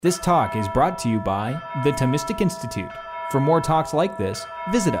This talk is brought to you by the Thomistic Institute. For more talks like this,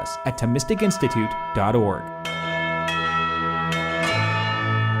 visit us at ThomisticInstitute.org.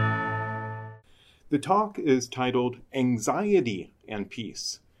 The talk is titled Anxiety and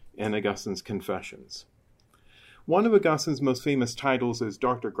Peace in Augustine's Confessions. One of Augustine's most famous titles is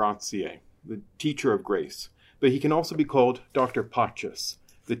Dr. Gratiae, the teacher of grace, but he can also be called Dr. Pacis,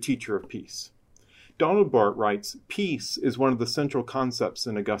 the teacher of peace. Donald Bart writes, peace is one of the central concepts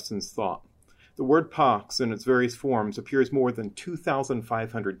in Augustine's thought. The word pax in its various forms appears more than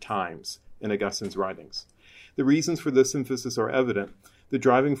 2,500 times in Augustine's writings. The reasons for this emphasis are evident. The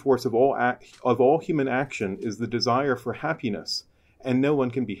driving force of all human action is the desire for happiness, and no one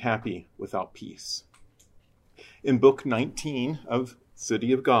can be happy without peace. In Book 19 of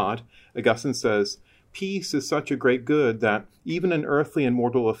City of God, Augustine says, peace is such a great good that, even in earthly and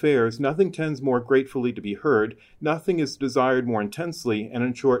mortal affairs, nothing tends more gratefully to be heard, nothing is desired more intensely, and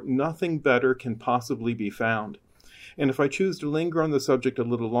in short, nothing better can possibly be found. And if I choose to linger on the subject a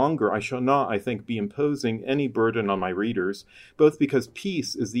little longer, I shall not, I think, be imposing any burden on my readers, both because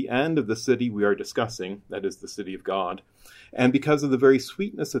peace is the end of the city we are discussing, that is, the city of God, and because of the very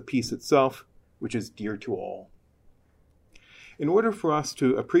sweetness of peace itself, which is dear to all. In order for us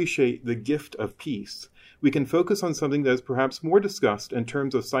to appreciate the gift of peace, we can focus on something that is perhaps more discussed in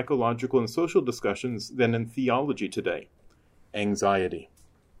terms of psychological and social discussions than in theology today: anxiety.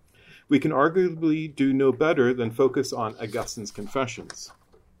 We can arguably do no better than focus on Augustine's Confessions.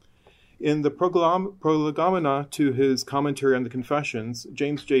 In the Prolegomena to his commentary on the Confessions,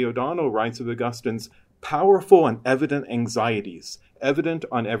 James J. O'Donnell writes of Augustine's powerful and evident anxieties, evident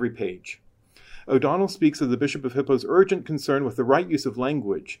on every page. O'Donnell speaks of the Bishop of Hippo's urgent concern with the right use of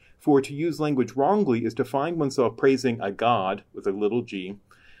language, for to use language wrongly is to find oneself praising a God, with a little g,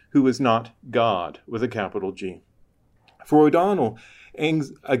 who is not God, with a capital G. For O'Donnell,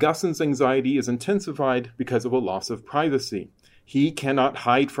 Augustine's anxiety is intensified because of a loss of privacy. He cannot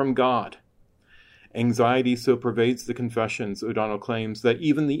hide from God. Anxiety so pervades the Confessions, O'Donnell claims, that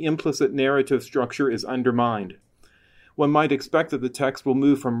even the implicit narrative structure is undermined. One might expect that the text will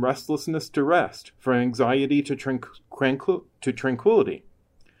move from restlessness to rest, from anxiety to tranquility.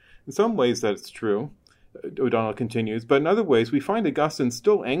 In some ways that's true, O'Donnell continues, but in other ways we find Augustine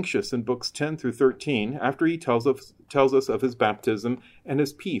still anxious in books 10 through 13 after he tells us of his baptism and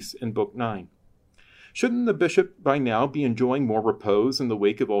his peace in book 9. Shouldn't the bishop by now be enjoying more repose in the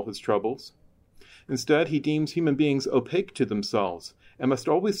wake of all his troubles? Instead, he deems human beings opaque to themselves and must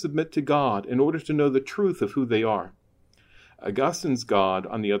always submit to God in order to know the truth of who they are. Augustine's God,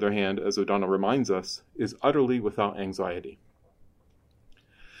 on the other hand, as O'Donnell reminds us, is utterly without anxiety.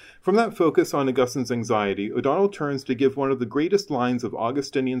 From that focus on Augustine's anxiety, O'Donnell turns to give one of the greatest lines of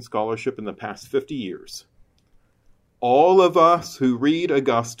Augustinian scholarship in the past 50 years. All of us who read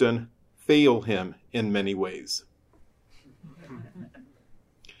Augustine fail him in many ways.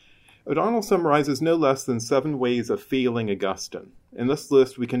 O'Donnell summarizes no less than 7 ways of failing Augustine. In this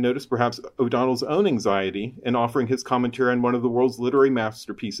list, we can notice perhaps O'Donnell's own anxiety in offering his commentary on one of the world's literary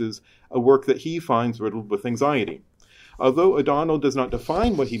masterpieces, a work that he finds riddled with anxiety. Although O'Donnell does not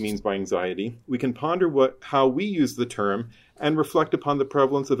define what he means by anxiety, we can ponder how we use the term and reflect upon the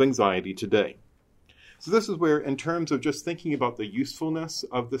prevalence of anxiety today. So this is where, in terms of just thinking about the usefulness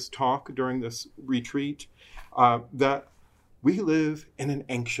of this talk during this retreat, that we live in an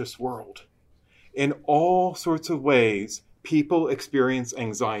anxious world. In all sorts of ways, people experience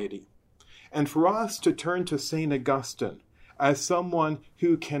anxiety. And for us to turn to St. Augustine as someone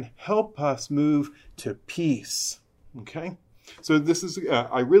who can help us move to peace, okay? So this is,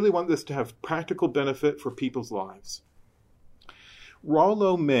 I really want this to have practical benefit for people's lives.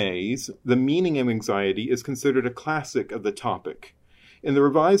 Rollo May's The Meaning of Anxiety is considered a classic of the topic. In the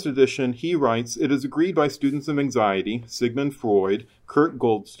revised edition, he writes, it is agreed by students of anxiety, Sigmund Freud, Kurt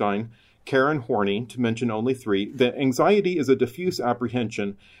Goldstein, Karen Horney, to mention only 3, that anxiety is a diffuse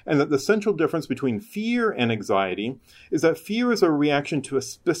apprehension, and that the central difference between fear and anxiety is that fear is a reaction to a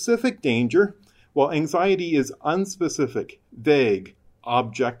specific danger, while anxiety is unspecific, vague,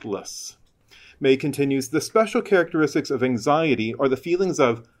 objectless. May continues, the special characteristics of anxiety are the feelings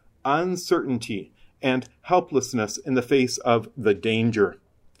of uncertainty and helplessness in the face of the danger.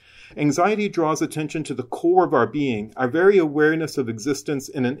 Anxiety draws attention to the core of our being, our very awareness of existence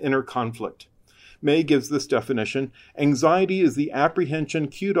in an inner conflict. May gives this definition: anxiety is the apprehension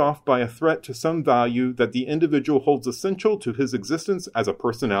cued off by a threat to some value that the individual holds essential to his existence as a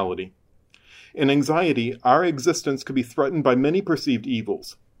personality. In anxiety, our existence could be threatened by many perceived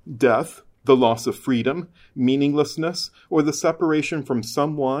evils: death, the loss of freedom, meaninglessness, or the separation from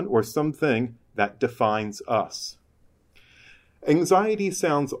someone or something that defines us. Anxiety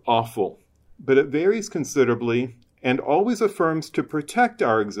sounds awful, but it varies considerably and always affirms to protect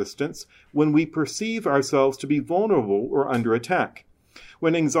our existence when we perceive ourselves to be vulnerable or under attack.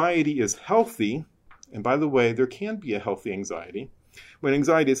 When anxiety is healthy, and by the way, there can be a healthy anxiety, when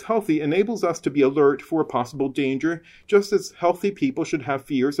anxiety is healthy, it enables us to be alert for a possible danger, just as healthy people should have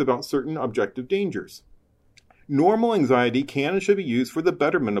fears about certain objective dangers. Normal anxiety can and should be used for the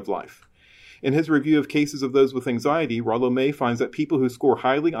betterment of life. In his review of cases of those with anxiety, Rollo May finds that people who score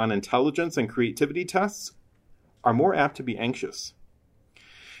highly on intelligence and creativity tests are more apt to be anxious.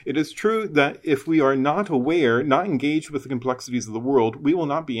 It is true that if we are not aware, not engaged with the complexities of the world, we will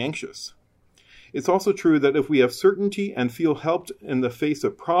not be anxious. It's also true that if we have certainty and feel helped in the face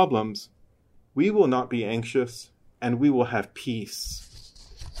of problems, we will not be anxious and we will have peace,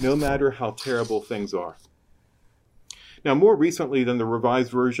 no matter how terrible things are. Now, more recently than the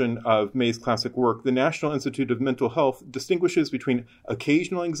revised version of May's classic work, the National Institute of Mental Health distinguishes between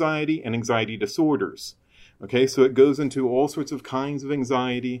occasional anxiety and anxiety disorders. Okay, so it goes into all sorts of kinds of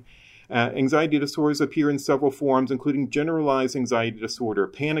anxiety. Anxiety disorders appear in several forms, including generalized anxiety disorder,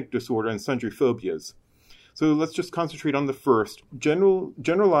 panic disorder, and sundry phobias. So let's just concentrate on the first.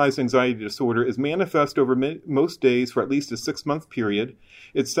 Generalized anxiety disorder is manifest over most days for at least a 6-month period.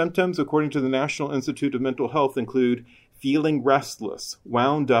 Its symptoms, according to the National Institute of Mental Health, include feeling restless,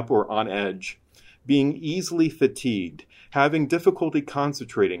 wound up or on edge, being easily fatigued, having difficulty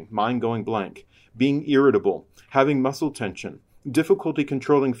concentrating, mind going blank, being irritable, having muscle tension, difficulty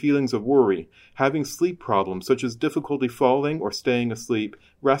controlling feelings of worry, having sleep problems such as difficulty falling or staying asleep,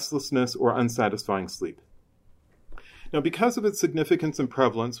 restlessness, or unsatisfying sleep. Now, because of its significance and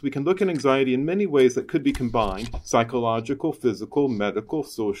prevalence, we can look at anxiety in many ways that could be combined: psychological, physical, medical,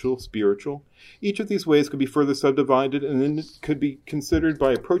 social, spiritual. Each of these ways could be further subdivided and then could be considered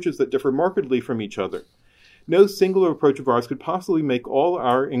by approaches that differ markedly from each other. No singular approach of ours could possibly make all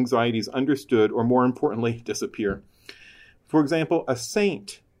our anxieties understood or, more importantly, disappear. For example, a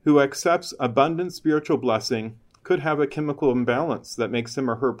saint who accepts abundant spiritual blessing could have a chemical imbalance that makes him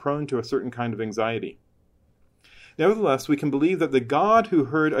or her prone to a certain kind of anxiety. Nevertheless, we can believe that the God who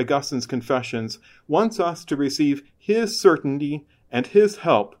heard Augustine's confessions wants us to receive his certainty and his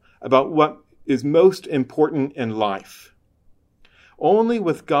help about what is most important in life. Only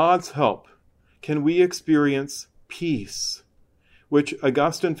with God's help can we experience peace, which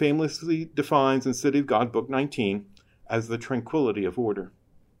Augustine famously defines in City of God, Book 19, as the tranquility of order.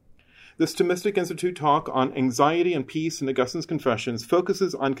 This Thomistic Institute talk on anxiety and peace in Augustine's Confessions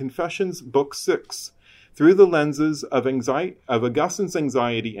focuses on Confessions, Book 6, through the lenses of Augustine's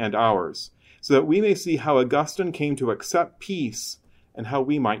anxiety and ours, so that we may see how Augustine came to accept peace and how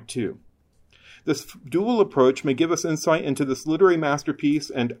we might too. This dual approach may give us insight into this literary masterpiece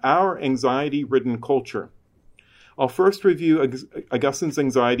and our anxiety-ridden culture. I'll first review Augustine's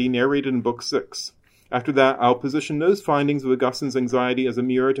anxiety narrated in Book 6. After that, I'll position those findings of Augustine's anxiety as a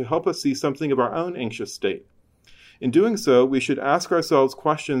mirror to help us see something of our own anxious state. In doing so, we should ask ourselves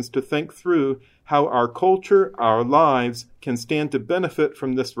questions to think through how our culture, our lives, can stand to benefit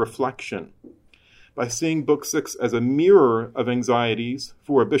from this reflection. By seeing Book 6 as a mirror of anxieties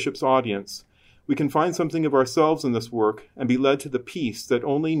for a bishop's audience, we can find something of ourselves in this work and be led to the peace that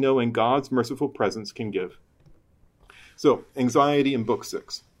only knowing God's merciful presence can give. So, anxiety in Book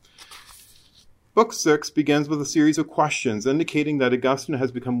 6. Book 6 begins with a series of questions indicating that Augustine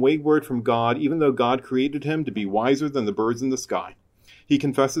has become wayward from God, even though God created him to be wiser than the birds in the sky. He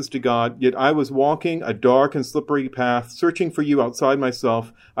confesses to God, "Yet I was walking a dark and slippery path, searching for you outside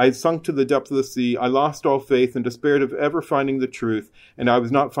myself. I had sunk to the depth of the sea. I lost all faith and despaired of ever finding the truth, and I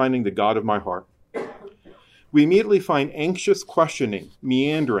was not finding the God of my heart." We immediately find anxious questioning,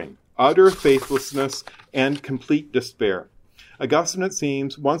 meandering, utter faithlessness, and complete despair. Augustine, it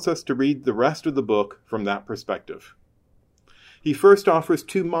seems, wants us to read the rest of the book from that perspective. He first offers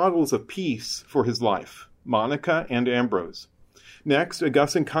 2 models of peace for his life, Monica and Ambrose. Next,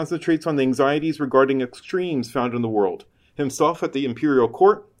 Augustine concentrates on the anxieties regarding extremes found in the world, himself at the imperial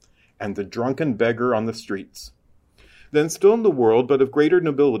court and the drunken beggar on the streets. Then, still in the world, but of greater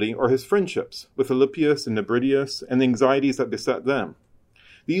nobility, are his friendships with Alypius and Nebridius and the anxieties that beset them.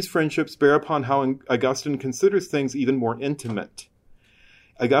 These friendships bear upon how Augustine considers things even more intimate.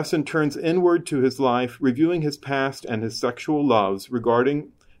 Augustine turns inward to his life, reviewing his past and his sexual loves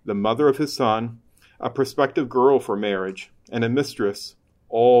regarding the mother of his son, a prospective girl for marriage, and a mistress,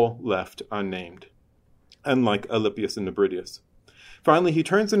 all left unnamed, unlike Alypius and Nebridius. Finally, he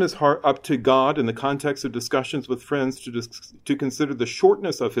turns in his heart up to God in the context of discussions with friends to consider the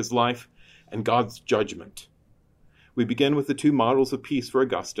shortness of his life and God's judgment. We begin with the 2 models of peace for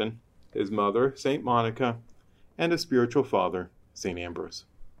Augustine, his mother, St. Monica, and his spiritual father, St. Ambrose.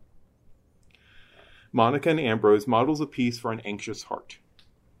 Monica and Ambrose, models of peace for an anxious heart.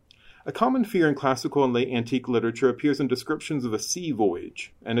 A common fear in classical and late antique literature appears in descriptions of a sea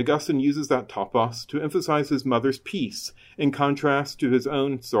voyage, and Augustine uses that topos to emphasize his mother's peace in contrast to his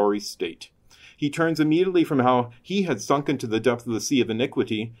own sorry state. He turns immediately from how he had sunk into the depth of the sea of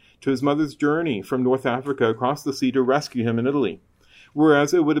iniquity to his mother's journey from North Africa across the sea to rescue him in Italy.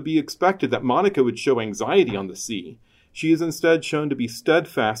 Whereas it would be expected that Monica would show anxiety on the sea, she is instead shown to be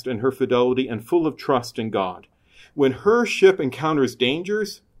steadfast in her fidelity and full of trust in God. When her ship encounters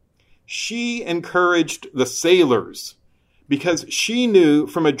dangers, she encouraged the sailors because she knew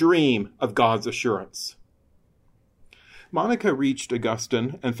from a dream of God's assurance. Monica reached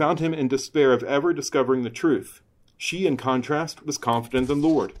Augustine and found him in despair of ever discovering the truth. She, in contrast, was confident in the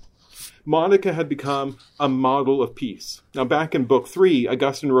Lord. Monica had become a model of peace. Now, back in Book 3,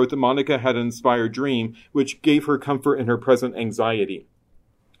 Augustine wrote that Monica had an inspired dream which gave her comfort in her present anxiety.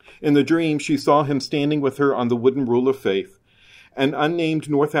 In the dream, she saw him standing with her on the wooden rule of faith. An unnamed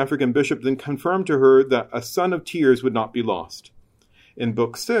North African bishop then confirmed to her that a son of tears would not be lost. In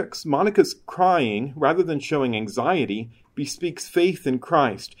Book 6, Monica's crying, rather than showing anxiety, bespeaks faith in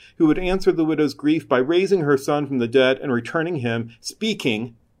Christ, who would answer the widow's grief by raising her son from the dead and returning him,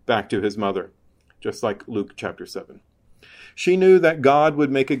 speaking, back to his mother, just like Luke chapter 7. She knew that God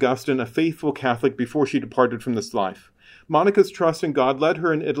would make Augustine a faithful Catholic before she departed from this life. Monica's trust in God led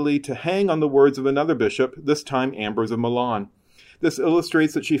her in Italy to hang on the words of another bishop, this time Ambrose of Milan. This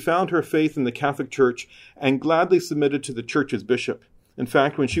illustrates that she found her faith in the Catholic Church and gladly submitted to the Church's bishop. In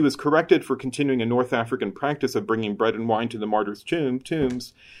fact, when she was corrected for continuing a North African practice of bringing bread and wine to the martyrs'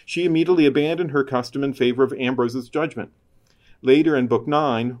 tombs, she immediately abandoned her custom in favor of Ambrose's judgment. Later in Book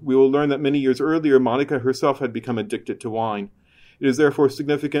 9, we will learn that many years earlier, Monica herself had become addicted to wine. It is therefore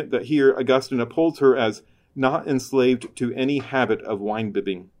significant that here Augustine upholds her as not enslaved to any habit of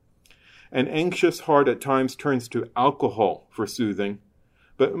wine-bibbing. An anxious heart at times turns to alcohol for soothing,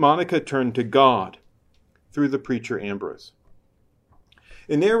 but Monica turned to God through the preacher Ambrose.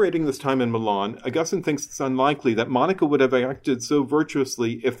 In narrating this time in Milan, Augustine thinks it's unlikely that Monica would have acted so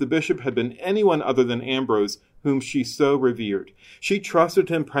virtuously if the bishop had been anyone other than Ambrose, whom she so revered. She trusted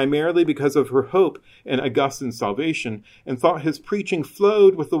him primarily because of her hope in Augustine's salvation and thought his preaching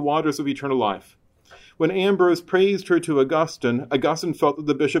flowed with the waters of eternal life. When Ambrose praised her to Augustine, Augustine felt that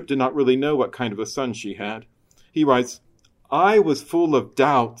the bishop did not really know what kind of a son she had. He writes, "I was full of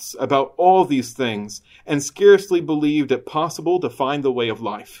doubts about all these things and scarcely believed it possible to find the way of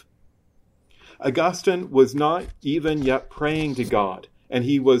life." Augustine was not even yet praying to God, and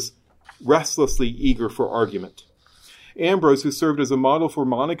he was restlessly eager for argument. Ambrose, who served as a model for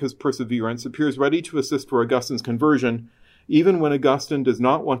Monica's perseverance, appears ready to assist for Augustine's conversion, even when Augustine does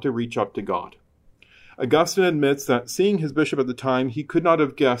not want to reach up to God. Augustine admits that, seeing his bishop at the time, he could not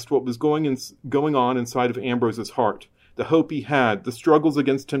have guessed what was going on inside of Ambrose's heart, the hope he had, the struggles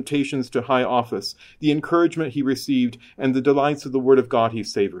against temptations to high office, the encouragement he received, and the delights of the word of God he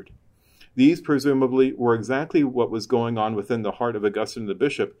savored. These, presumably, were exactly what was going on within the heart of Augustine the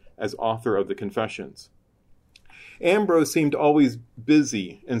bishop as author of the Confessions. Ambrose seemed always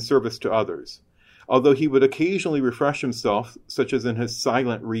busy in service to others. Although he would occasionally refresh himself, such as in his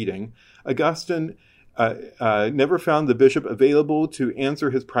silent reading, Augustine never found the bishop available to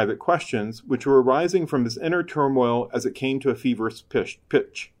answer his private questions, which were arising from his inner turmoil as it came to a feverish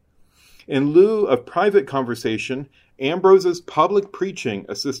pitch. In lieu of private conversation, Ambrose's public preaching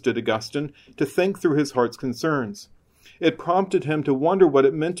assisted Augustine to think through his heart's concerns. It prompted him to wonder what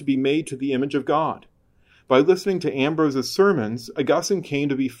it meant to be made to the image of God. By listening to Ambrose's sermons, Augustine came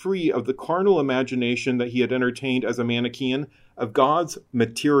to be free of the carnal imagination that he had entertained as a Manichaean of God's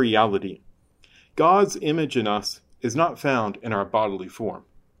materiality. God's image in us is not found in our bodily form.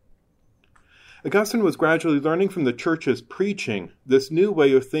 Augustine was gradually learning from the Church's preaching this new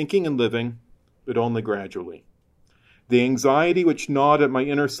way of thinking and living, but only gradually. The anxiety which gnawed at my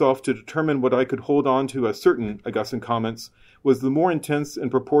inner self to determine what I could hold on to as certain, Augustine comments, was the more intense in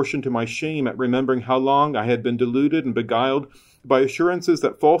proportion to my shame at remembering how long I had been deluded and beguiled by assurances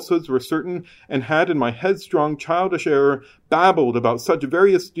that falsehoods were certain, and had in my headstrong, childish error babbled about such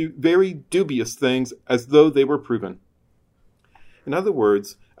very dubious things as though they were proven. In other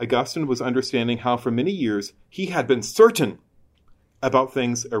words, Augustine was understanding how for many years he had been certain about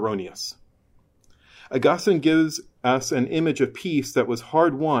things erroneous. Augustine gives us an image of peace that was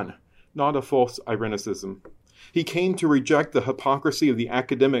hard-won, not a false irenicism. He came to reject the hypocrisy of the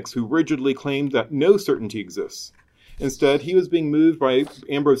academics who rigidly claimed that no certainty exists. Instead, he was being moved by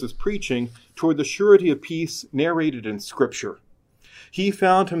Ambrose's preaching toward the surety of peace narrated in Scripture. He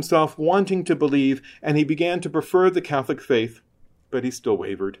found himself wanting to believe, and he began to prefer the Catholic faith but he still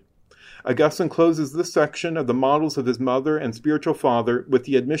wavered. Augustine closes this section of the models of his mother and spiritual father with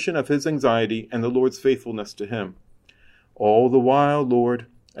the admission of his anxiety and the Lord's faithfulness to him. All the while, Lord,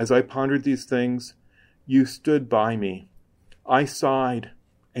 as I pondered these things, you stood by me. I sighed,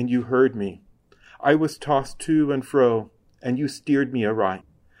 and you heard me. I was tossed to and fro, and you steered me aright.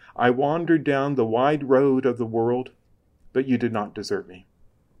 I wandered down the wide road of the world, but you did not desert me.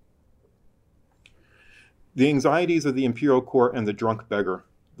 The anxieties of the imperial court and the drunk beggar,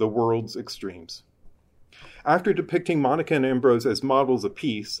 the world's extremes. After depicting Monica and Ambrose as models of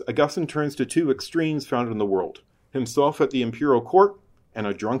peace, Augustine turns to two extremes found in the world, himself at the imperial court and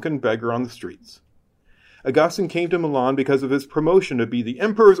a drunken beggar on the streets. Augustine came to Milan because of his promotion to be the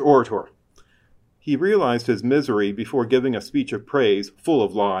emperor's orator. He realized his misery before giving a speech of praise, full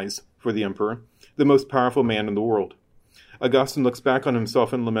of lies, for the emperor, the most powerful man in the world. Augustine looks back on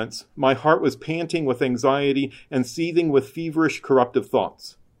himself and laments, "My heart was panting with anxiety and seething with feverish, corruptive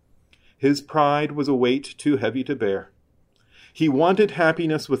thoughts." His pride was a weight too heavy to bear. He wanted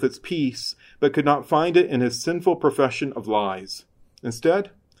happiness with its peace, but could not find it in his sinful profession of lies.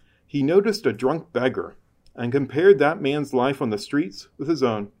 Instead, he noticed a drunk beggar and compared that man's life on the streets with his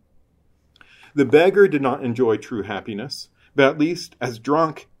own. The beggar did not enjoy true happiness, but at least, as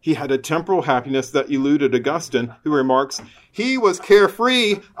drunk, he had a temporal happiness that eluded Augustine, who remarks, "He was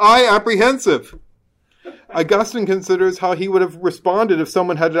carefree, I apprehensive." Augustine considers how he would have responded if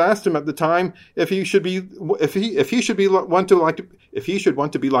someone had asked him at the time if he should want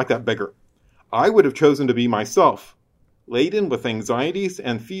to be like that beggar. I would have chosen to be myself, laden with anxieties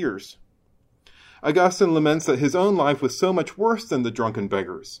and fears. Augustine laments that his own life was so much worse than the drunken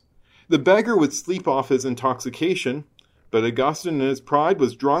beggar's. The beggar would sleep off his intoxication, but Augustine in his pride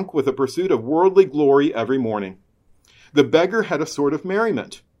was drunk with a pursuit of worldly glory every morning. The beggar had a sort of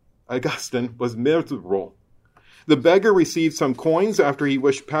merriment. Augustine was miserable. The beggar received some coins after he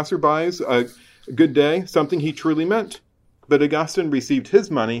wished passerbys a good day, something he truly meant. But Augustine received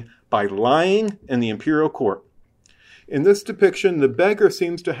his money by lying in the imperial court. In this depiction, the beggar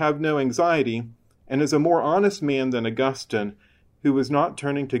seems to have no anxiety and is a more honest man than Augustine, who was not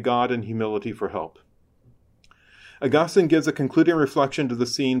turning to God in humility for help. Augustine gives a concluding reflection to the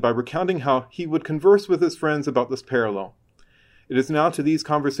scene by recounting how he would converse with his friends about this parallel. It is now to these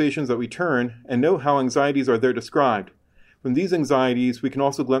conversations that we turn and note how anxieties are there described. From these anxieties, we can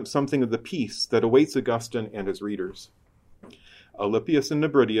also glimpse something of the peace that awaits Augustine and his readers. Alypius and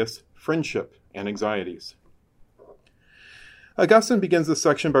Nebridius, Friendship and Anxieties. Augustine begins this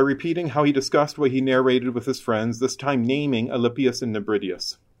section by repeating how he discussed what he narrated with his friends, this time naming Alypius and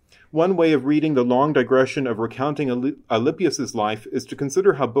Nebridius. One way of reading the long digression of recounting Alypius's life is to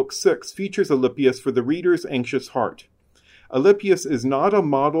consider how Book 6 features Alypius for the reader's anxious heart. Alypius is not a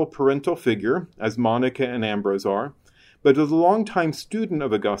model parental figure, as Monica and Ambrose are, but is a longtime student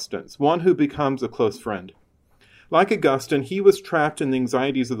of Augustine's, one who becomes a close friend. Like Augustine, he was trapped in the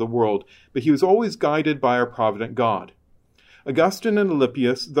anxieties of the world, but he was always guided by our provident God. Augustine and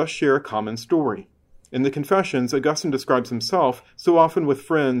Alypius thus share a common story. In the Confessions, Augustine describes himself so often with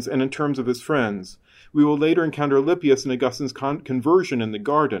friends and in terms of his friends. We will later encounter Alypius in Augustine's conversion in the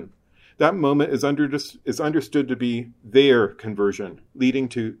garden. That moment is understood to be their conversion, leading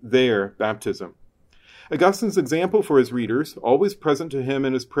to their baptism. Augustine's example for his readers, always present to him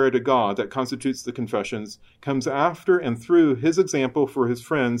in his prayer to God that constitutes the Confessions, comes after and through his example for his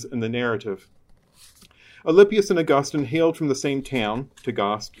friends in the narrative. Alypius and Augustine hailed from the same town,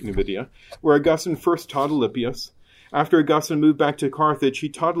 Tagaste, Numidia, where Augustine first taught Alypius. After Augustine moved back to Carthage, he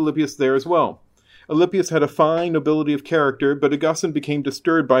taught Alypius there as well. Alypius had a fine nobility of character, but Augustine became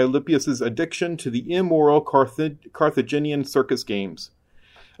disturbed by Alypius's addiction to the immoral Carthaginian circus games.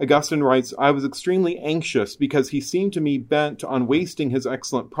 Augustine writes, "I was extremely anxious because he seemed to me bent on wasting his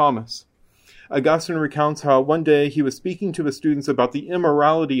excellent promise." Augustine recounts how one day he was speaking to his students about the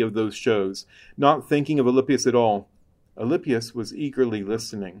immorality of those shows, not thinking of Alypius at all. Alypius was eagerly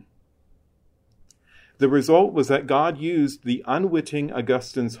listening. The result was that God used the unwitting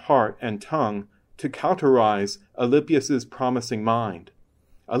Augustine's heart and tongue to cauterize Alypius's promising mind.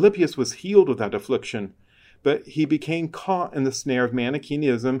 Alypius was healed of that affliction, but he became caught in the snare of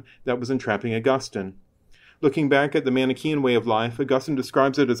Manichaeism that was entrapping Augustine. Looking back at the Manichaean way of life, Augustine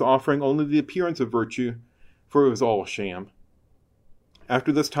describes it as offering only the appearance of virtue, for it was all a sham.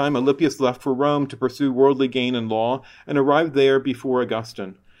 After this time, Alypius left for Rome to pursue worldly gain and law, and arrived there before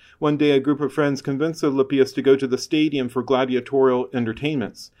Augustine. One day, a group of friends convinced Alypius to go to the stadium for gladiatorial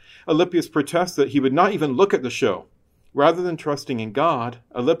entertainments. Alypius protests that he would not even look at the show. Rather than trusting in God,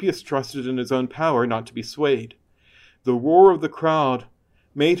 Alypius trusted in his own power not to be swayed. The roar of the crowd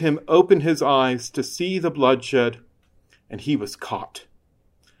made him open his eyes to see the bloodshed, and he was caught.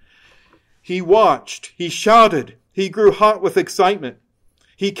 He watched, he shouted, he grew hot with excitement.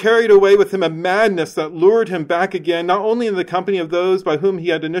 He carried away with him a madness that lured him back again, not only in the company of those by whom he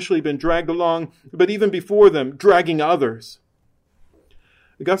had initially been dragged along, but even before them, dragging others.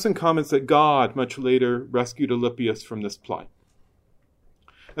 Augustine comments that God, much later, rescued Alypius from this plight.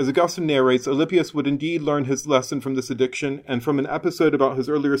 As Augustine narrates, Alypius would indeed learn his lesson from this addiction and from an episode about his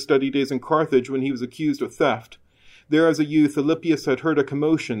earlier study days in Carthage when he was accused of theft. There as a youth, Alypius had heard a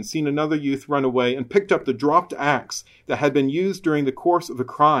commotion, seen another youth run away, and picked up the dropped axe that had been used during the course of a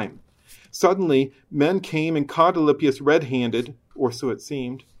crime. Suddenly, men came and caught Alypius red-handed, or so it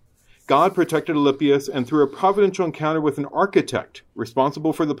seemed. God protected Alypius, and through a providential encounter with an architect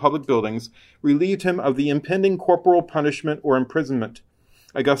responsible for the public buildings, relieved him of the impending corporal punishment or imprisonment.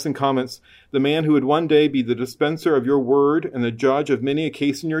 Augustine comments, "The man who would one day be the dispenser of your word and the judge of many a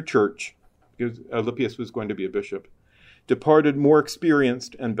case in your church," because Alypius was going to be a bishop, departed more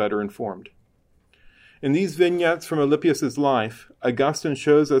experienced and better informed. In these vignettes from Alypius's life, Augustine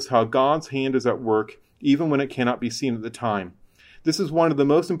shows us how God's hand is at work even when it cannot be seen at the time. This is one of the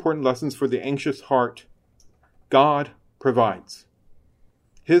most important lessons for the anxious heart. God provides.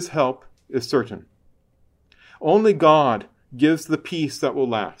 His help is certain. Only God gives the peace that will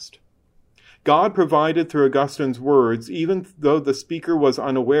last. God provided through Augustine's words, even though the speaker was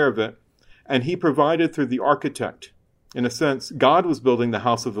unaware of it, and he provided through the architect. In a sense, God was building the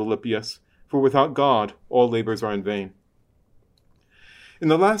house of Alypius, for without God, all labors are in vain. In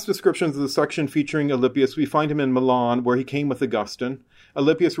the last descriptions of the section featuring Alypius, we find him in Milan, where he came with Augustine.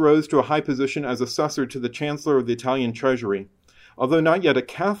 Alypius rose to a high position as assessor to the chancellor of the Italian treasury. Although not yet a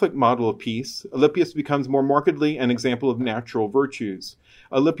Catholic model of peace, Alypius becomes more markedly an example of natural virtues.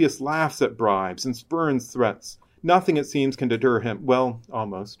 Alypius laughs at bribes and spurns threats. Nothing, it seems, can deter him. Well,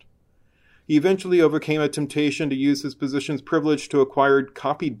 almost. He eventually overcame a temptation to use his position's privilege to acquire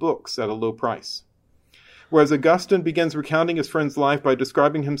copied books at a low price. Whereas Augustine begins recounting his friend's life by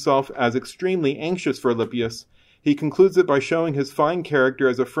describing himself as extremely anxious for Alypius, he concludes it by showing his fine character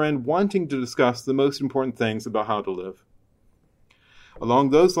as a friend wanting to discuss the most important things about how to live. Along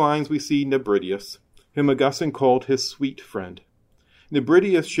those lines we see Nebridius, whom Augustine called his sweet friend.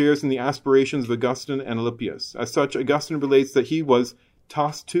 Nebridius shares in the aspirations of Augustine and Alypius. As such, Augustine relates that he was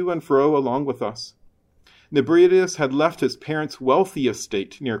tossed to and fro along with us. Nebridius had left his parents' wealthy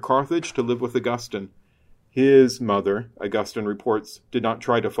estate near Carthage to live with Augustine. His mother, Augustine reports, did not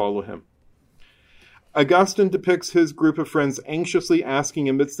try to follow him. Augustine depicts his group of friends anxiously asking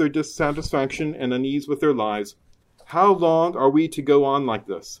amidst their dissatisfaction and unease with their lives, "How long are we to go on like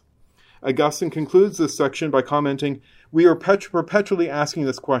this?" Augustine concludes this section by commenting, "We are perpetually asking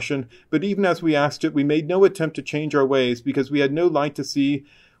this question, but even as we asked it, we made no attempt to change our ways because we had no light to see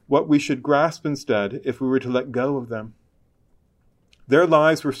what we should grasp instead if we were to let go of them." Their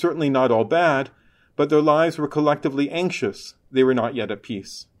lives were certainly not all bad, but their lives were collectively anxious. They were not yet at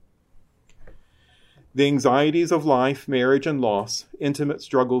peace. The anxieties of life, marriage, and loss, intimate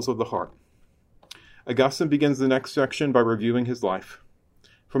struggles of the heart. Augustine begins the next section by reviewing his life.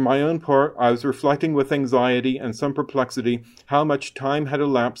 For my own part, I was reflecting with anxiety and some perplexity how much time had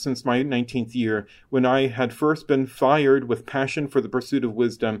elapsed since my 19th year, when I had first been fired with passion for the pursuit of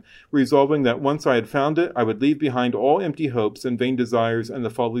wisdom, resolving that once I had found it, I would leave behind all empty hopes and vain desires and the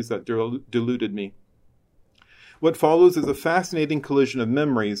follies that deluded me. What follows is a fascinating collision of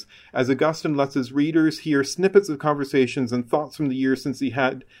memories, as Augustine lets his readers hear snippets of conversations and thoughts from the years since he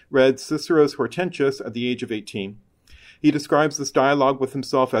had read Cicero's Hortensius at the age of 18. He describes this dialogue with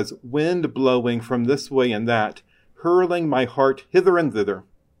himself as wind blowing from this way and that, hurling my heart hither and thither.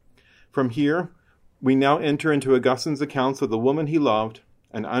 From here, we now enter into Augustine's accounts of the woman he loved,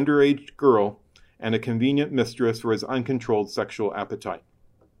 an underage girl, and a convenient mistress for his uncontrolled sexual appetite.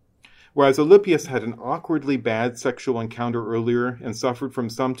 Whereas Alypius had an awkwardly bad sexual encounter earlier and suffered from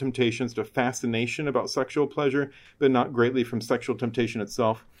some temptations to fascination about sexual pleasure, but not greatly from sexual temptation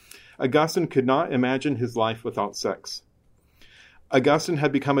itself, Augustine could not imagine his life without sex. Augustine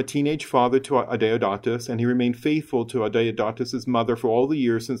had become a teenage father to Adeodatus, and he remained faithful to Adeodatus' mother for all the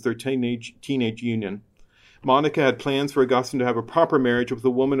years since their teenage union. Monica had plans for Augustine to have a proper marriage with a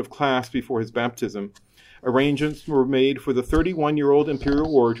woman of class before his baptism. Arrangements were made for the 31-year-old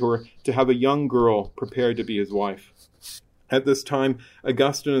imperial orator to have a young girl prepared to be his wife. At this time,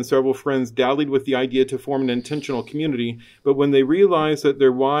 Augustine and several friends dallied with the idea to form an intentional community, but when they realized that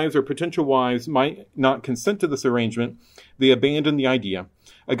their wives or potential wives might not consent to this arrangement, they abandoned the idea.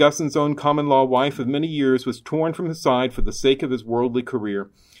 Augustine's own common-law wife of many years was torn from his side for the sake of his worldly career.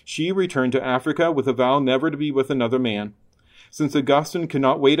 She returned to Africa with a vow never to be with another man. Since Augustine could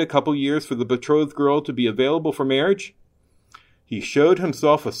not wait a couple years for the betrothed girl to be available for marriage, He showed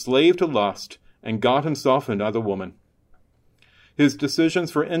himself a slave to lust and got himself another woman. His decisions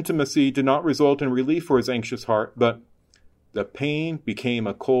for intimacy did not result in relief for his anxious heart, but the pain became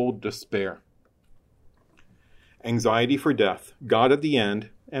a cold despair. Anxiety for death, God at the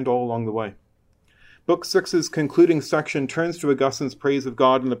end, and all along the way. Book 6's concluding section turns to Augustine's praise of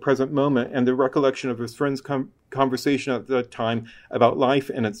God in the present moment and the recollection of his friend's conversation at that time about life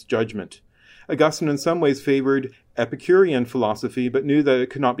and its judgment. Augustine in some ways favored Epicurean philosophy, but knew that it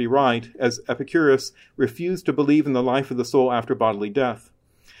could not be right, as Epicurus refused to believe in the life of the soul after bodily death.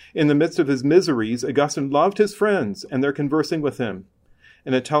 In the midst of his miseries, Augustine loved his friends and their conversing with him.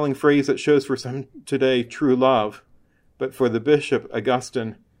 In a telling phrase that shows for some today true love, but for the bishop,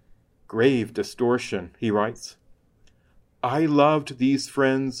 Augustine, grave distortion, he writes, I loved these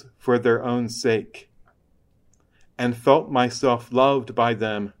friends for their own sake, and felt myself loved by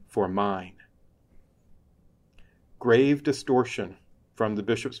them for mine. Grave distortion from the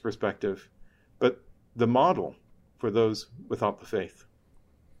bishop's perspective, but the model for those without the faith.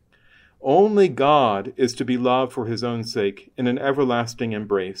 Only God is to be loved for his own sake in an everlasting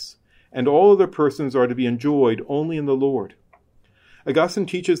embrace, and all other persons are to be enjoyed only in the Lord. Augustine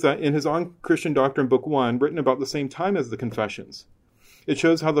teaches that in his On Christian Doctrine, Book 1, written about the same time as the Confessions. It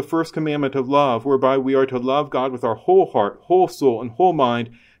shows how the first commandment of love, whereby we are to love God with our whole heart, whole soul, and whole mind,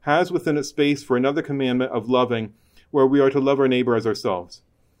 has within it space for another commandment of loving, where we are to love our neighbor as ourselves.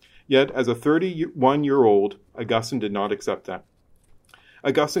 Yet, as a 31-year-old, Augustine did not accept that.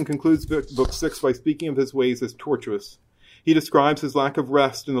 Augustine concludes Book 6 by speaking of his ways as tortuous. He describes his lack of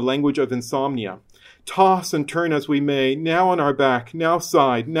rest in the language of insomnia. Toss and turn as we may, now on our back, now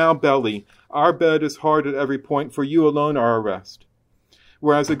side, now belly. Our bed is hard at every point, for you alone are our rest.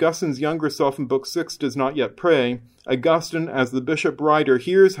 Whereas Augustine's younger self in Book 6 does not yet pray, Augustine, as the bishop writer,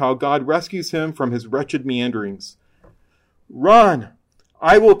 hears how God rescues him from his wretched meanderings. Run!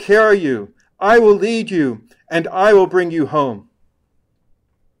 I will carry you, I will lead you, and I will bring you home.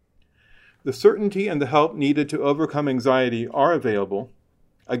 The certainty and the help needed to overcome anxiety are available.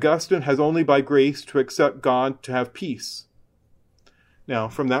 Augustine has only by grace to accept God to have peace. Now,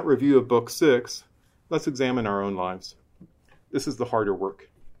 from that review of Book 6, let's examine our own lives. This is the harder work.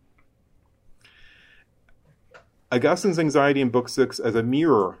 Augustine's anxiety in Book 6 as a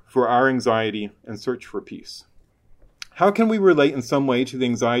mirror for our anxiety and search for peace. How can we relate in some way to the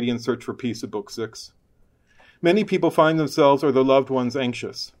anxiety and search for peace of Book 6? Many people find themselves or their loved ones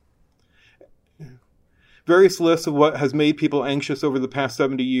anxious. Various lists of what has made people anxious over the past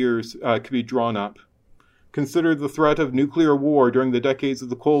 70 years could be drawn up. Consider the threat of nuclear war during the decades of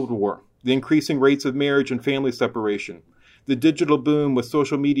the Cold War, the increasing rates of marriage and family separation, the digital boom with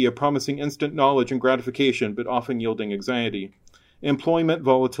social media promising instant knowledge and gratification but often yielding anxiety, employment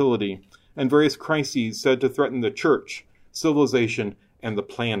volatility, and various crises said to threaten the church, civilization, and the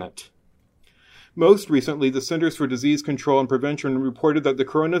planet. Most recently, the Centers for Disease Control and Prevention reported that the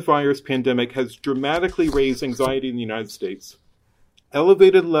coronavirus pandemic has dramatically raised anxiety in the United States.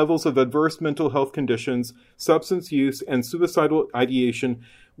 Elevated levels of adverse mental health conditions, substance use, and suicidal ideation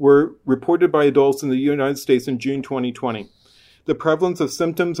were reported by adults in the United States in June 2020. The prevalence of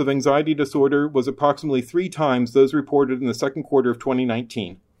symptoms of anxiety disorder was approximately 3 times those reported in the second quarter of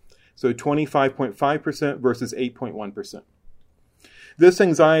 2019, so 25.5% versus 8.1%. This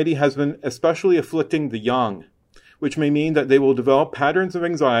anxiety has been especially afflicting the young, which may mean that they will develop patterns of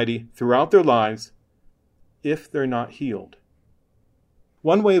anxiety throughout their lives if they're not healed.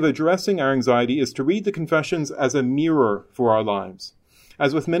 One way of addressing our anxiety is to read the Confessions as a mirror for our lives.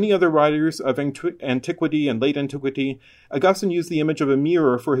 As with many other writers of antiquity and late antiquity, Augustine used the image of a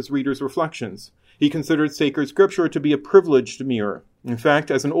mirror for his readers' reflections. He considered sacred scripture to be a privileged mirror. In fact,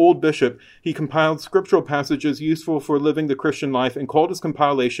 as an old bishop, he compiled scriptural passages useful for living the Christian life and called his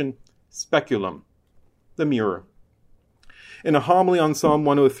compilation Speculum, the mirror. In a homily on Psalm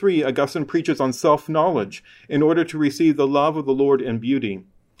 103, Augustine preaches on self-knowledge in order to receive the love of the Lord and beauty.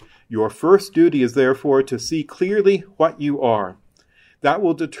 Your first duty is therefore to see clearly what you are. That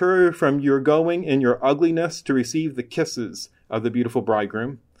will deter from your going in your ugliness to receive the kisses of the beautiful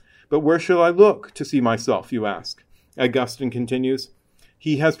bridegroom. But where shall I look to see myself, you ask? Augustine continues,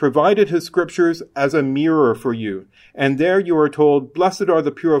 He has provided his scriptures as a mirror for you, and there you are told, Blessed are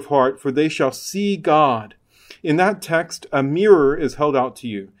the pure of heart, for they shall see God. In that text, a mirror is held out to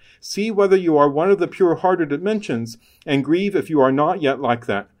you. See whether you are one of the pure-hearted it mentions, and grieve if you are not yet like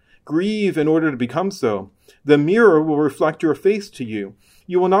that. Grieve in order to become so. The mirror will reflect your face to you.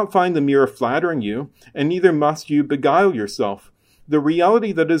 You will not find the mirror flattering you, and neither must you beguile yourself. The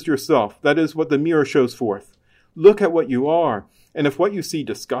reality that is yourself, that is what the mirror shows forth. Look at what you are, and if what you see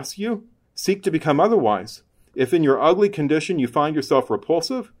disgusts you, seek to become otherwise. If in your ugly condition you find yourself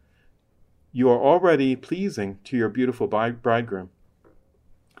repulsive, you are already pleasing to your beautiful bridegroom.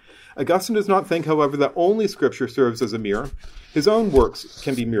 Augustine does not think, however, that only Scripture serves as a mirror. His own works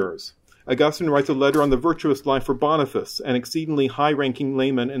can be mirrors. Augustine writes a letter on the virtuous life for Boniface, an exceedingly high-ranking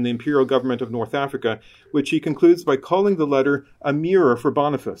layman in the imperial government of North Africa, which he concludes by calling the letter a mirror for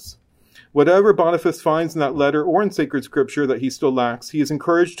Boniface. Whatever Boniface finds in that letter or in sacred Scripture that he still lacks, he is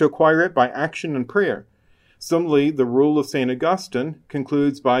encouraged to acquire it by action and prayer. Similarly, the Rule of St. Augustine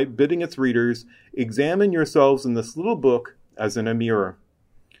concludes by bidding its readers, examine yourselves in this little book as in a mirror.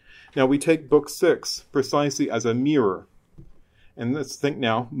 Now, we take Book 6 precisely as a mirror. And let's think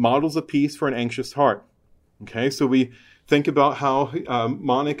now, models of peace for an anxious heart. Okay, so we think about how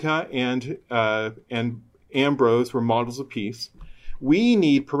Monica and Ambrose were models of peace. We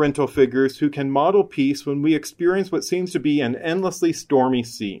need parental figures who can model peace when we experience what seems to be an endlessly stormy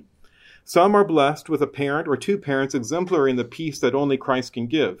sea. Some are blessed with a parent or two parents exemplary in the peace that only Christ can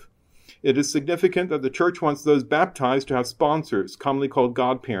give. It is significant that the Church wants those baptized to have sponsors, commonly called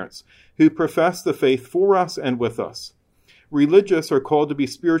godparents, who profess the faith for us and with us. Religious are called to be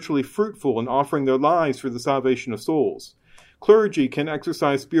spiritually fruitful in offering their lives for the salvation of souls. Clergy can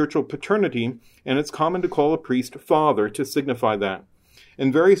exercise spiritual paternity, and it's common to call a priest father to signify that.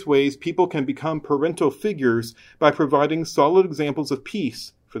 In various ways, people can become parental figures by providing solid examples of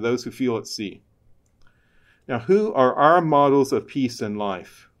peace for those who feel at sea. Now, who are our models of peace in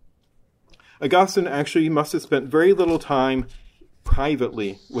life? Augustine actually must have spent very little time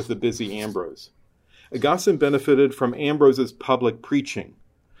privately with the busy Ambrose. Augustine benefited from Ambrose's public preaching.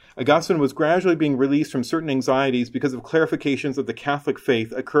 Augustine was gradually being released from certain anxieties because of clarifications of the Catholic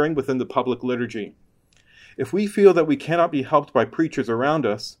faith occurring within the public liturgy. If we feel that we cannot be helped by preachers around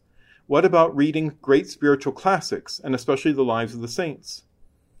us, what about reading great spiritual classics, and especially the lives of the saints?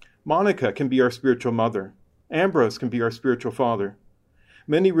 Monica can be our spiritual mother. Ambrose can be our spiritual father.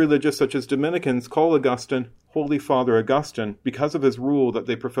 Many religious, such as Dominicans, call Augustine Holy Father Augustine because of his rule that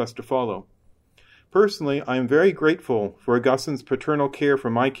they profess to follow. Personally, I am very grateful for Augustine's paternal care for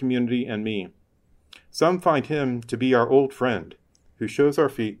my community and me. Some find him to be our old friend, who shows our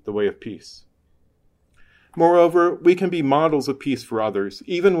feet the way of peace. Moreover, we can be models of peace for others,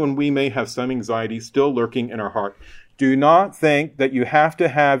 even when we may have some anxiety still lurking in our heart. Do not think that you have to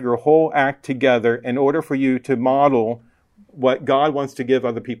have your whole act together in order for you to model what God wants to give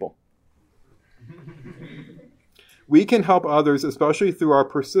other people. We can help others, especially through our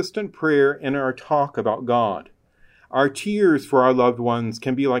persistent prayer and our talk about God. Our tears for our loved ones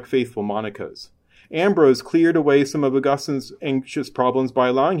can be like faithful Monica's. Ambrose cleared away some of Augustine's anxious problems by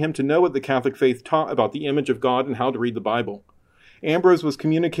allowing him to know what the Catholic faith taught about the image of God and how to read the Bible. Ambrose was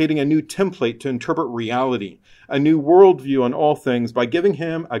communicating a new template to interpret reality, a new worldview on all things by giving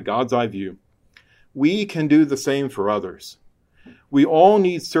him a God's eye view. We can do the same for others. We all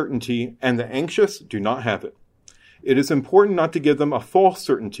need certainty, and the anxious do not have it. It is important not to give them a false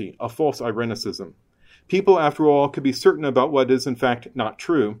certainty, a false irenicism. People, after all, could be certain about what is in fact not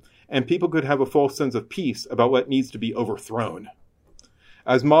true, and people could have a false sense of peace about what needs to be overthrown.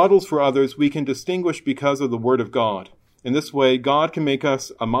 As models for others, we can distinguish because of the Word of God. In this way, God can make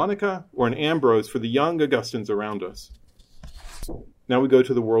us a Monica or an Ambrose for the young Augustines around us. Now we go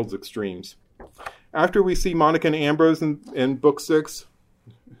to the world's extremes. After we see Monica and Ambrose in Book 6,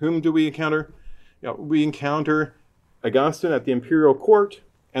 whom do we encounter? We encounter Augustine at the imperial court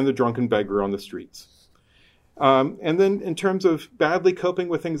and the drunken beggar on the streets. And then in terms of badly coping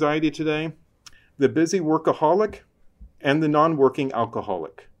with anxiety today, the busy workaholic and the non-working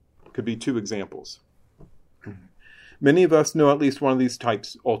alcoholic could be two examples. Many of us know at least one of these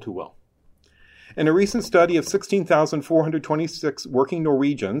types all too well. In a recent study of 16,426 working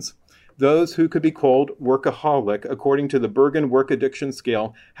Norwegians, those who could be called workaholic, according to the Bergen Work Addiction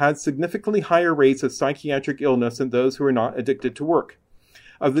Scale, had significantly higher rates of psychiatric illness than those who were not addicted to work.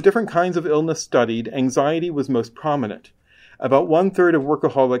 Of the different kinds of illness studied, anxiety was most prominent. About 1/3 of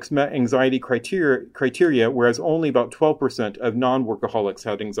workaholics met anxiety criteria, whereas only about 12% of non-workaholics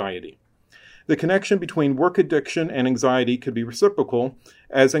had anxiety. The connection between work addiction and anxiety could be reciprocal,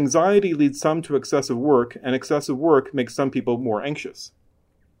 as anxiety leads some to excessive work, and excessive work makes some people more anxious.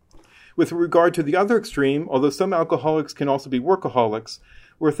 With regard to the other extreme, although some alcoholics can also be workaholics,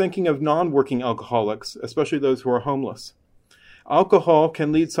 we're thinking of non-working alcoholics, especially those who are homeless. Alcohol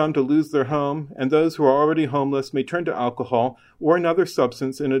can lead some to lose their home, and those who are already homeless may turn to alcohol or another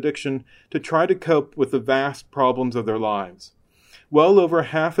substance in addiction to try to cope with the vast problems of their lives. Well over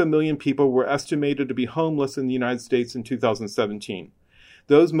 500,000 people were estimated to be homeless in the United States in 2017.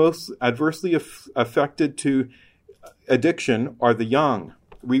 Those most adversely affected to addiction are the young.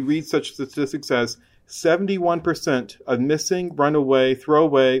 We read such statistics as 71% of missing, runaway,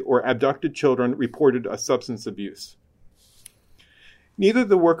 throwaway, or abducted children reported a substance abuse. Neither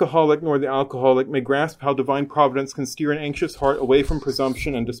the workaholic nor the alcoholic may grasp how divine providence can steer an anxious heart away from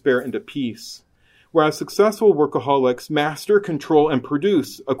presumption and despair into peace. Whereas successful workaholics master, control, and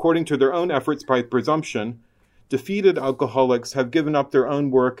produce according to their own efforts by presumption, defeated alcoholics have given up their own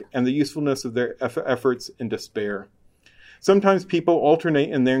work and the usefulness of their efforts in despair. Sometimes people alternate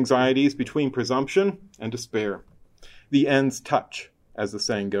in their anxieties between presumption and despair. The ends touch, as the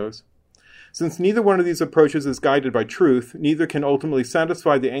saying goes. Since neither one of these approaches is guided by truth, neither can ultimately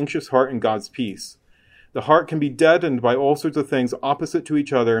satisfy the anxious heart in God's peace. The heart can be deadened by all sorts of things opposite to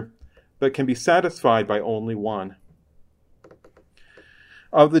each other, but can be satisfied by only one.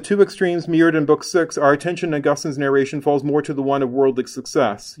 Of the two extremes mirrored in Book 6, our attention in Augustine's narration falls more to the one of worldly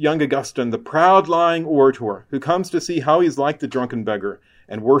success. Young Augustine, the proud lying orator, who comes to see how he's like the drunken beggar,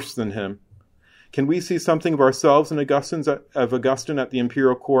 and worse than him. Can we see something of ourselves in Augustine at the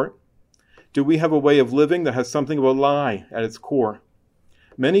imperial court? Do we have a way of living that has something of a lie at its core?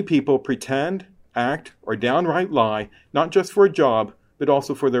 Many people pretend, act, or downright lie, not just for a job, but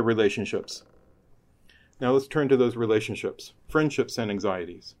also for their relationships. Now let's turn to those relationships, friendships and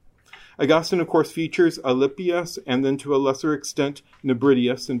anxieties. Augustine, of course, features Alypius and then to a lesser extent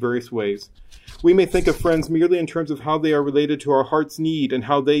Nebridius in various ways. We may think of friends merely in terms of how they are related to our heart's need and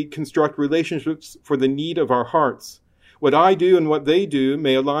how they construct relationships for the need of our hearts. What I do and what they do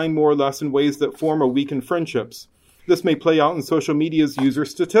may align more or less in ways that form or weaken friendships. This may play out in social media's user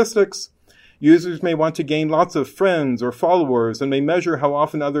statistics. Users may want to gain lots of friends or followers and may measure how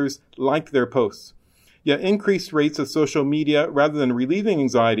often others like their posts. Yet increased rates of social media, rather than relieving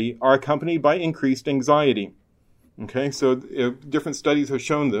anxiety, are accompanied by increased anxiety. Okay, so different studies have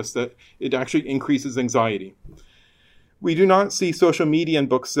shown this, that it actually increases anxiety. We do not see social media in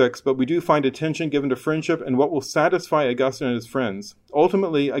Book 6, but we do find attention given to friendship and what will satisfy Augustine and his friends.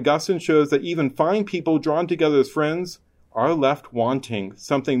 Ultimately, Augustine shows that even fine people drawn together as friends are left wanting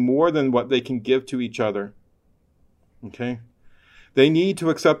something more than what they can give to each other. Okay? They need to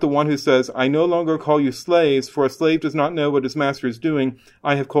accept the one who says, I no longer call you slaves, for a slave does not know what his master is doing.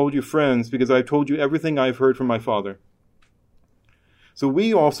 I have called you friends, because I have told you everything I have heard from my Father. So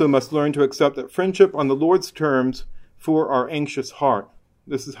we also must learn to accept that friendship on the Lord's terms for our anxious heart.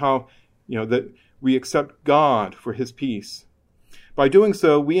 This is how, that we accept God for his peace. By doing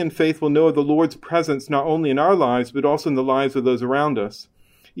so, we in faith will know of the Lord's presence not only in our lives, but also in the lives of those around us.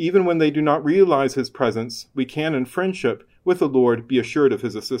 Even when they do not realize his presence, we can, in friendship with the Lord, be assured of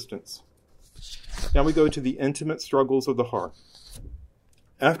his assistance. Now we go to the intimate struggles of the heart.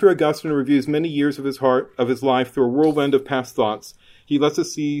 After Augustine reviews many years of his life through a whirlwind of past thoughts, he lets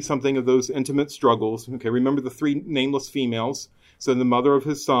us see something of those intimate struggles. Okay, remember the three nameless females. So the mother of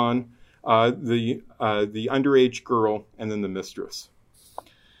his son, the underage girl, and then the mistress.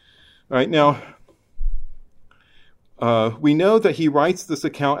 All right, now, we know that he writes this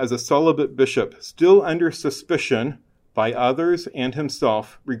account as a celibate bishop, still under suspicion by others and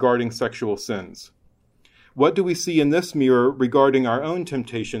himself regarding sexual sins. What do we see in this mirror regarding our own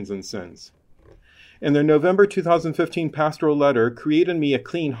temptations and sins? In their November 2015 pastoral letter, Create in Me a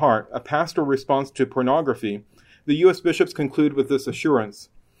Clean Heart, a pastoral response to pornography, the U.S. bishops conclude with this assurance.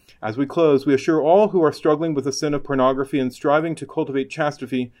 As we close, we assure all who are struggling with the sin of pornography and striving to cultivate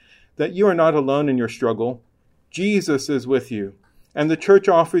chastity that you are not alone in your struggle. Jesus is with you, and the Church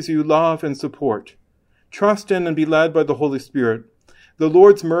offers you love and support. Trust in and be led by the Holy Spirit. The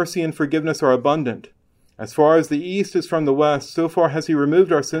Lord's mercy and forgiveness are abundant. As far as the east is from the west, so far has he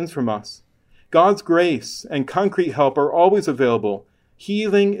removed our sins from us. God's grace and concrete help are always available.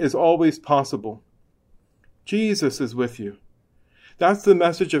 Healing is always possible. Jesus is with you. That's the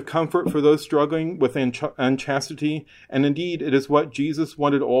message of comfort for those struggling with unchastity, and indeed it is what Jesus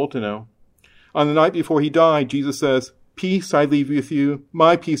wanted all to know. On the night before he died, Jesus says, Peace I leave with you,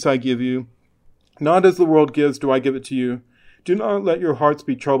 my peace I give you. Not as the world gives do I give it to you. Do not let your hearts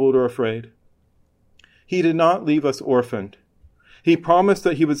be troubled or afraid. He did not leave us orphaned. He promised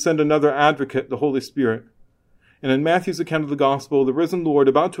that he would send another advocate, the Holy Spirit. And in Matthew's account of the gospel, the risen Lord,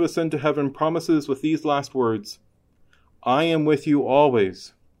 about to ascend to heaven, promises with these last words, I am with you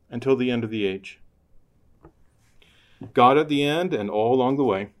always until the end of the age. God at the end and all along the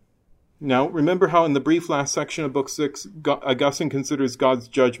way. Now, remember how in the brief last section of Book 6, Augustine considers God's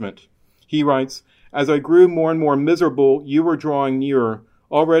judgment. He writes, As I grew more and more miserable, you were drawing nearer.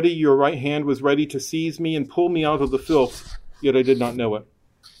 Already your right hand was ready to seize me and pull me out of the filth, yet I did not know it.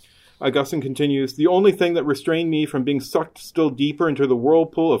 Augustine continues, The only thing that restrained me from being sucked still deeper into the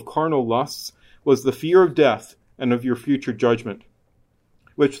whirlpool of carnal lusts was the fear of death and of your future judgment.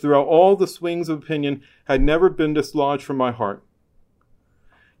 which throughout all the swings of opinion had never been dislodged from my heart.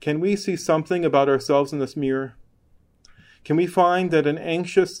 Can we see something about ourselves in this mirror? Can we find that an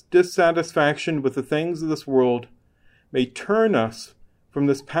anxious dissatisfaction with the things of this world may turn us from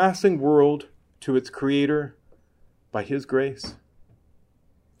this passing world to its Creator by His grace?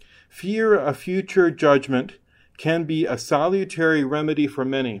 Fear of future judgment can be a salutary remedy for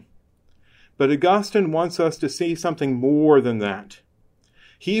many, but Augustine wants us to see something more than that.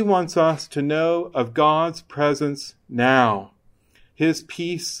 He wants us to know of God's presence now, His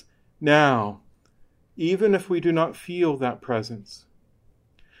peace now, even if we do not feel that presence.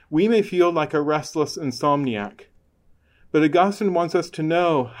 We may feel like a restless insomniac, but Augustine wants us to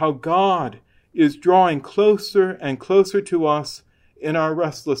know how God is drawing closer and closer to us in our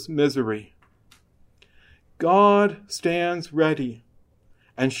restless misery. God stands ready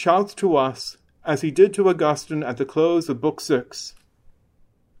and shouts to us, as He did to Augustine at the close of Book 6.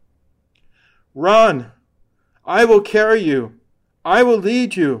 Run! I will carry you. I will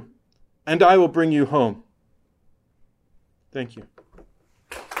lead you, and I will bring you home. Thank you.